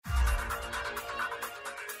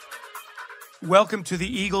Welcome to the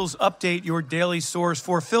Eagles Update, your daily source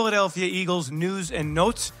for Philadelphia Eagles news and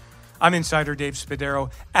notes. I'm insider Dave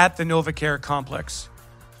Spadaro at the NovaCare Complex.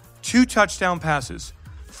 2 touchdown passes,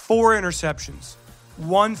 4 interceptions,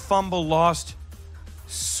 1 fumble lost.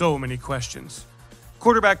 So many questions.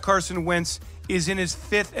 Quarterback Carson Wentz is in his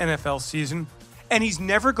 5th NFL season, and he's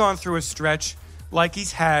never gone through a stretch like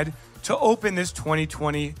he's had to open this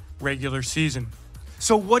 2020 regular season.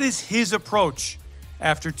 So what is his approach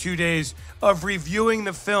after 2 days of reviewing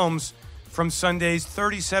the films from Sunday's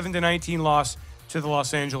 37-19 loss to the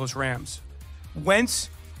Los Angeles Rams? Wentz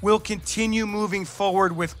will continue moving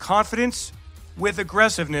forward with confidence, with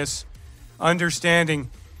aggressiveness, understanding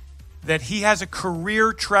that he has a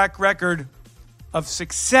career track record of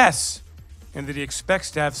success and that he expects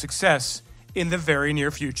to have success in the very near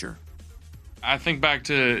future. I think back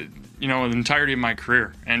to, the entirety of my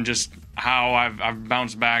career and just how I've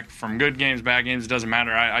bounced back from good games, bad games, it doesn't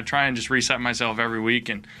matter. I try and just reset myself every week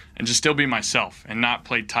and just still be myself and not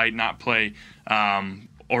play tight, not play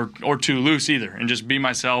or too loose either, and just be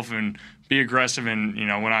myself and be aggressive. And,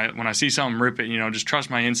 when I see something, rip it, just trust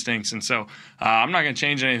my instincts. And so I'm not going to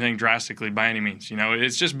change anything drastically by any means.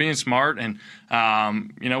 It's just being smart and,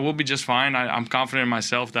 we'll be just fine. I'm confident in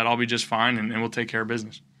myself that I'll be just fine and we'll take care of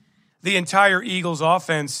business. The entire Eagles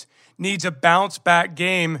offense needs a bounce-back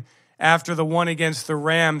game after the one against the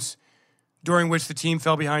Rams, during which the team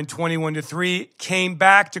fell behind 21-3, came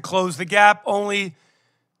back to close the gap, only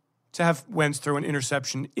to have Wentz throw an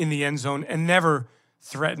interception in the end zone and never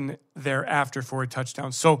threaten thereafter for a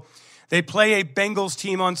touchdown. So they play a Bengals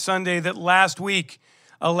team on Sunday that last week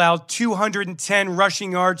allowed 210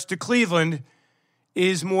 rushing yards to Cleveland,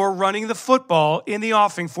 is more running the football in the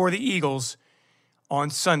offing for the Eagles on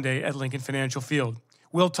Sunday at Lincoln Financial Field.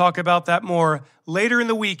 We'll talk about that more later in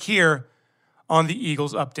the week here on the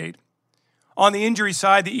Eagles Update. On the injury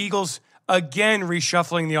side, the Eagles again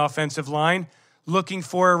reshuffling the offensive line, looking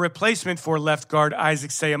for a replacement for left guard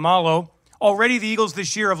Isaac Seumalo. Already the Eagles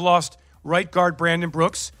this year have lost right guard Brandon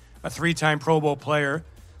Brooks, a 3-time Pro Bowl player,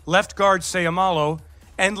 left guard Seumalo,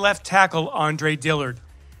 and left tackle Andre Dillard.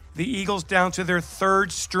 The Eagles down to their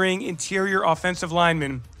 3rd string interior offensive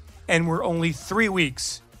lineman, and we're only 3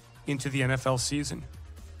 weeks into the NFL season.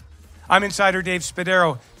 I'm insider Dave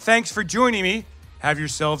Spadaro. Thanks for joining me. Have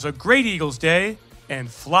yourselves a great Eagles day,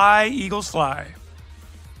 and fly, Eagles, fly.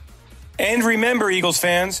 And remember, Eagles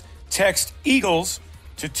fans, text EAGLES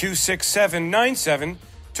to 26797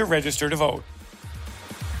 to register to vote.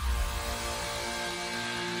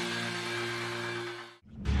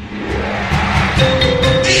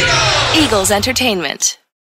 Eagles Entertainment.